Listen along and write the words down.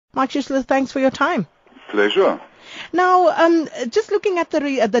Mark Schuessler, thanks for your time. Pleasure. Now, just looking at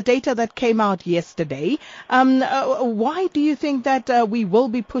the data that came out yesterday, why do you think that we will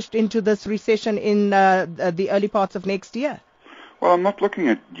be pushed into this recession in the early parts of next year? Well, I'm not looking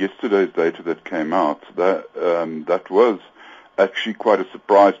at yesterday's data that came out. That was actually quite a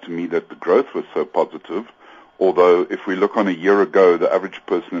surprise to me that the growth was so positive. Although, if we look on a year ago, the average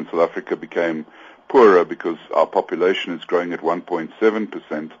person in South Africa became poorer because our population is growing at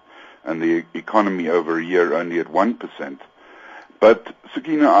 1.7%. And the economy over a year only at 1%. But,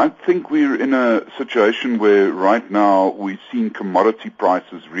 Sakina, I think we're in a situation where right now we've seen commodity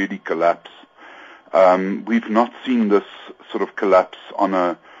prices really collapse. We've not seen this sort of collapse on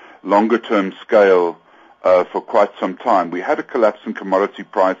a longer-term scale for quite some time. We had a collapse in commodity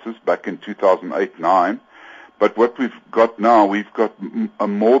prices back in 2008-9, but what we've got now, we've got a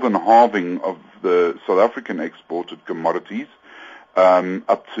more than halving of the South African exported commodities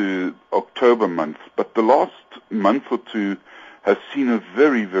up to October month. But the last month or two has seen a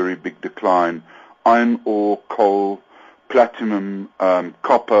very, very big decline. Iron ore, coal, platinum,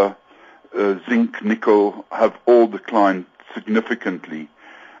 copper, zinc, nickel have all declined significantly.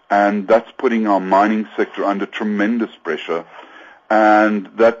 And that's putting our mining sector under tremendous pressure. And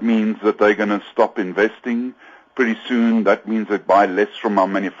that means that they're going to stop investing pretty soon. That means they buy less from our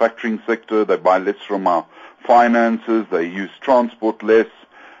manufacturing sector. They buy less from our finances, they use transport less.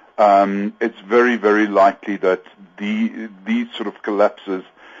 It's very, very likely that these sort of collapses,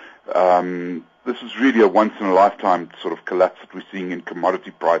 this is really a once-in-a-lifetime sort of collapse that we're seeing in commodity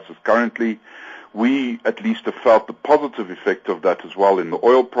prices. Currently, we at least have felt the positive effect of that as well in the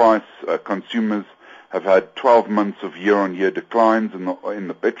oil price. Consumers have had 12 months of year-on-year declines in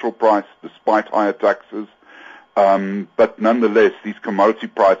the petrol price, despite higher taxes. But nonetheless, these commodity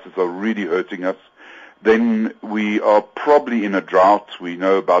prices are really hurting us. Then we are probably in a drought. We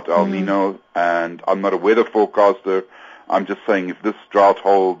know about El Nino, and I'm not a weather forecaster. I'm just saying if this drought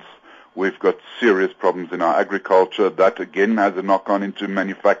holds, we've got serious problems in our agriculture. That, again, has a knock-on into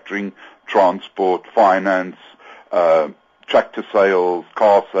manufacturing, transport, finance, tractor sales,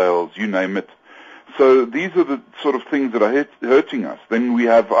 car sales, you name it. So these are the sort of things that are hurting us. Then we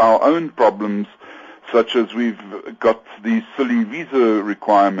have our own problems, such as we've got these silly visa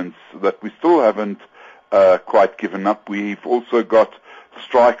requirements that we still haven't quite given up. We've also got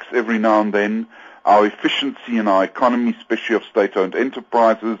strikes every now and then. Our efficiency in our economy, especially of state-owned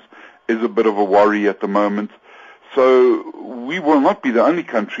enterprises, is a bit of a worry at the moment. So we will not be the only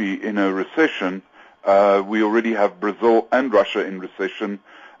country in a recession. We already have Brazil and Russia in recession.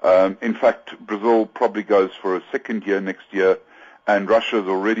 In fact, Brazil probably goes for a second year next year, and Russia is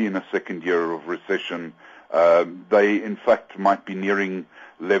already in a second year of recession. They, in fact, might be nearing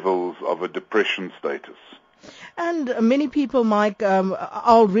levels of a depression status. And many people, Mike, are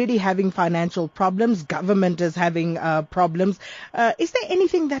already having financial problems. Government is having problems. Is there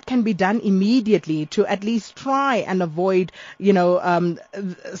anything that can be done immediately to at least try and avoid,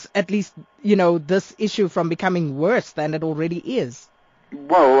 this issue from becoming worse than it already is?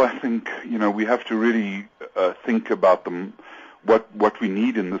 Well, I think, we have to really think about what we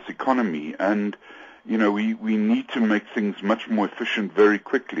need in this economy. And we need to make things much more efficient very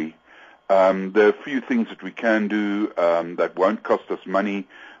quickly. There are a few things that we can do that won't cost us money.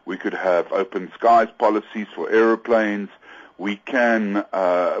 We could have open skies policies for aeroplanes. We've got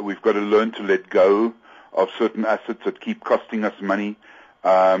to learn to let go of certain assets that keep costing us money.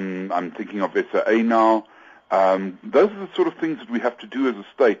 I'm thinking of SAA now. Those are the sort of things that we have to do as a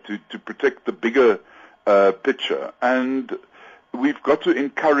state to protect the bigger picture. And we've got to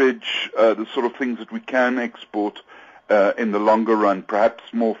encourage the sort of things that we can export in the longer run, perhaps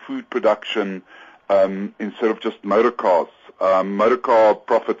more food production instead of just motor cars. Motor car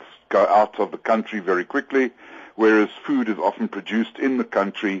profits go out of the country very quickly, whereas food is often produced in the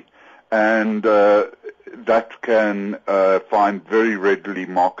country, and that can find very readily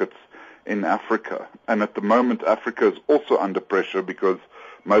markets in Africa. And at the moment, Africa is also under pressure because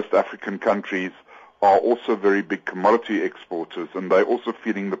most African countries are also very big commodity exporters, and they're also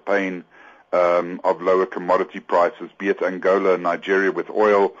feeling the pain of lower commodity prices, be it Angola, Nigeria with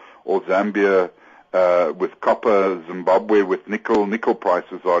oil, or Zambia with copper, Zimbabwe with nickel. Nickel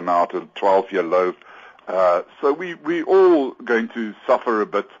prices are now at a 12-year low. So we're all going to suffer a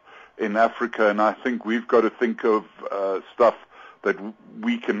bit in Africa, and I think we've got to think of stuff that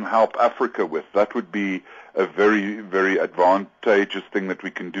we can help Africa with. That would be a very, very advantageous thing that we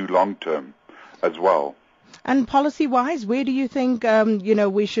can do long term as well. And policy-wise, where do you think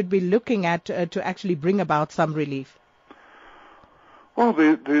we should be looking at to actually bring about some relief? Well,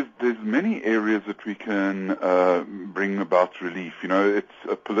 there's many areas that we can bring about relief. You know,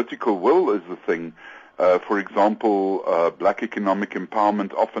 it's political will is the thing. For example, black economic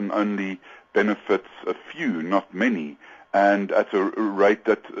empowerment often only benefits a few, not many, and at a rate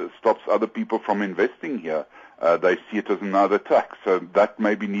that stops other people from investing here. They see it as another tax, so that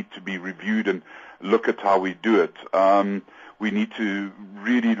maybe needs to be reviewed and look at how we do it. We need to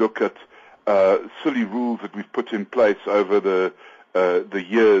really look at silly rules that we've put in place over the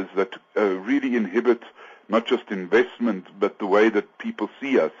years that really inhibit not just investment, but the way that people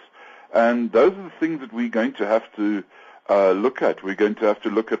see us. And those are the things that we're going to have to look at. We're going to have to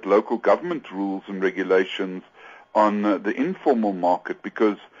look at local government rules and regulations on the informal market,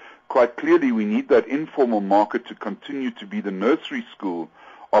 because quite clearly we need that informal market to continue to be the nursery school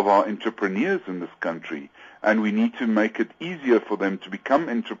of our entrepreneurs in this country. And we need to make it easier for them to become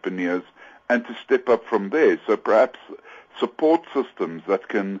entrepreneurs and to step up from there. So perhaps support systems that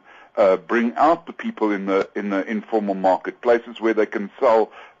can bring out the people in the informal market, places where they can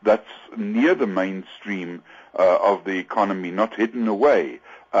sell that's near the mainstream of the economy, not hidden away,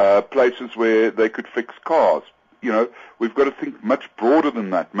 places where they could fix cars. You know, we've got to think much broader than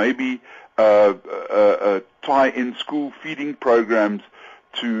that. Maybe tie in school feeding programs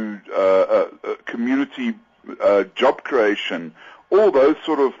to community job creation. All those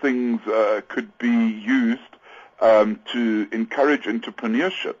sort of things could be used to encourage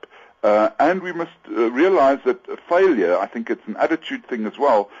entrepreneurship. And we must realize that failure, I think it's an attitude thing as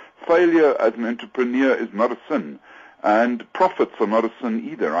well, failure as an entrepreneur is not a sin. And profits are not a sin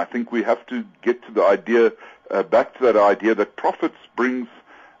either. I think we have to get to the idea, back to that idea that profits brings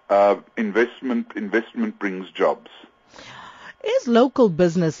investment brings jobs. Is local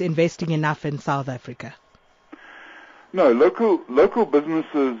business investing enough in South Africa? No, local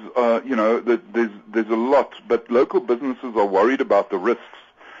businesses, you know, there's a lot, but local businesses are worried about the risks.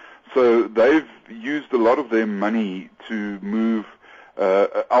 So they've used a lot of their money to move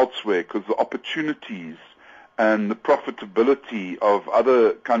elsewhere, because the opportunities and the profitability of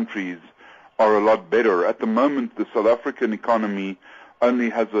other countries are a lot better. At the moment, the South African economy only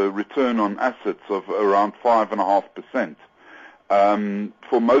has a return on assets of around 5.5%.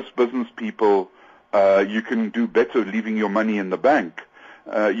 For most business people, you can do better leaving your money in the bank.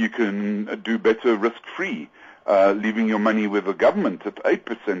 You can do better risk-free, leaving your money with the government at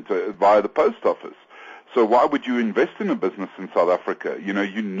 8% via the post office. So why would you invest in a business in South Africa? You know,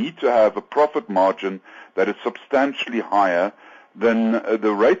 you need to have a profit margin that is substantially higher than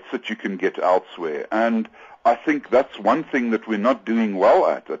the rates that you can get elsewhere. And I think that's one thing that we're not doing well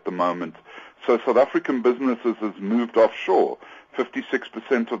at the moment. So South African businesses has moved offshore.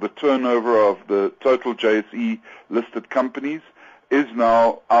 56% of the turnover of the total JSE listed companies is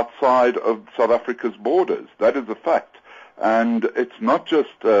now outside of South Africa's borders. That is a fact. And it's not just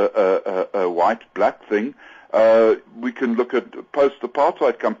a white-black thing. We can look at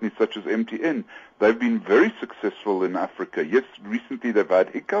post-apartheid companies such as MTN. They've been very successful in Africa. Yes, recently they've had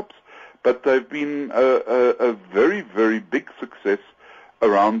hiccups, but they've been a very, very big success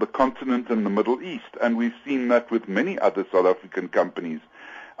around the continent and the Middle East. And we've seen that with many other South African companies.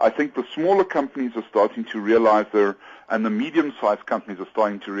 I think the smaller companies are starting to realize and the medium-sized companies are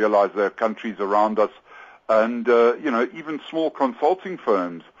starting to realize there are countries around us. And, you know, even small consulting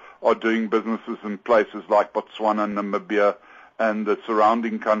firms are doing businesses in places like Botswana, Namibia, and the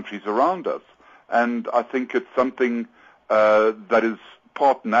surrounding countries around us. And I think it's something that is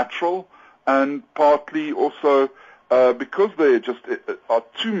part natural and partly also because there just are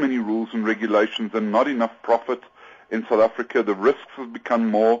too many rules and regulations and not enough profit in South Africa. The risks have become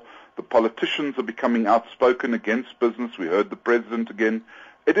more. The politicians are becoming outspoken against business. We heard the president again.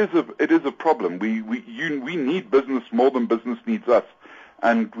 It is a problem. We need business more than business needs us,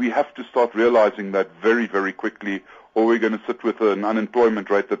 and we have to start realizing that very, very quickly, or we're going to sit with an unemployment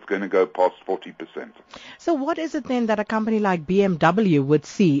rate that's going to go past 40%. So what is it then that a company like BMW would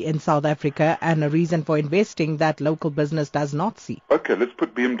see in South Africa, and a reason for investing that local business does not see? Okay, let's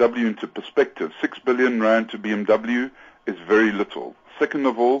put BMW into perspective. 6 billion rand to BMW is very little. Second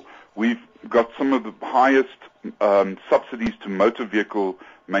of all, we've got some of the highest subsidies to motor vehicle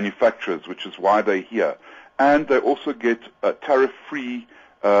manufacturers, which is why they're here. And they also get tariff-free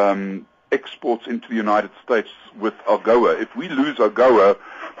exports into the United States with AGOA. If we lose AGOA,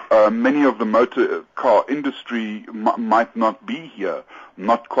 many of the motor car industry might not be here.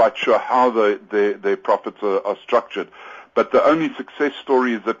 Not quite sure how their profits are structured. But the only success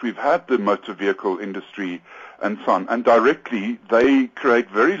story is that we've had the motor vehicle industry and so on. And directly, they create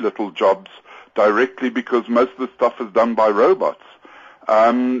very little jobs directly because most of the stuff is done by robots.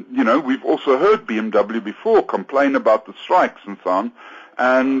 We've also heard BMW before complain about the strikes and so on,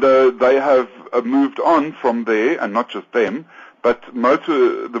 and they have moved on from there, and not just them, but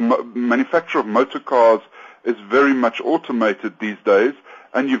the manufacture of motor cars is very much automated these days,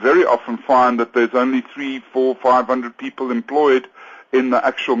 and you very often find that there's only 300, 400, 500 people employed in the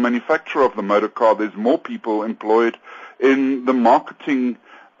actual manufacture of the motor car. There's more people employed in the marketing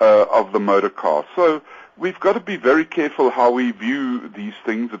of the motor car. So we've got to be very careful how we view these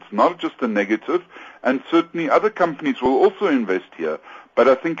things. It's not just a negative, and certainly other companies will also invest here. But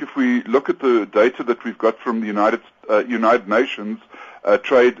I think if we look at the data that we've got from the United Nations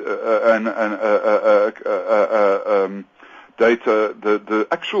trade data, the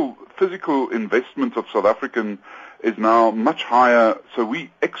actual physical investment of South African is now much higher. So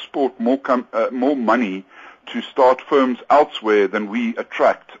we export more money to start firms elsewhere than we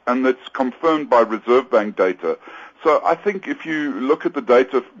attract, and that's confirmed by Reserve Bank data. So I think if you look at the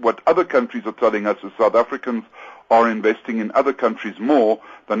data, what other countries are telling us is South Africans are investing in other countries more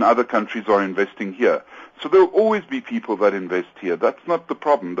than other countries are investing here. So there will always be people that invest here. That's not the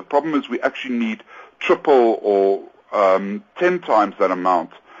problem. The problem is we actually need triple or 10 times that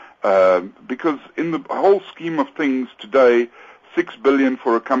amount, because in the whole scheme of things today, 6 billion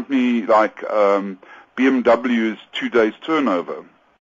for a company like BMW is 2 days turnover.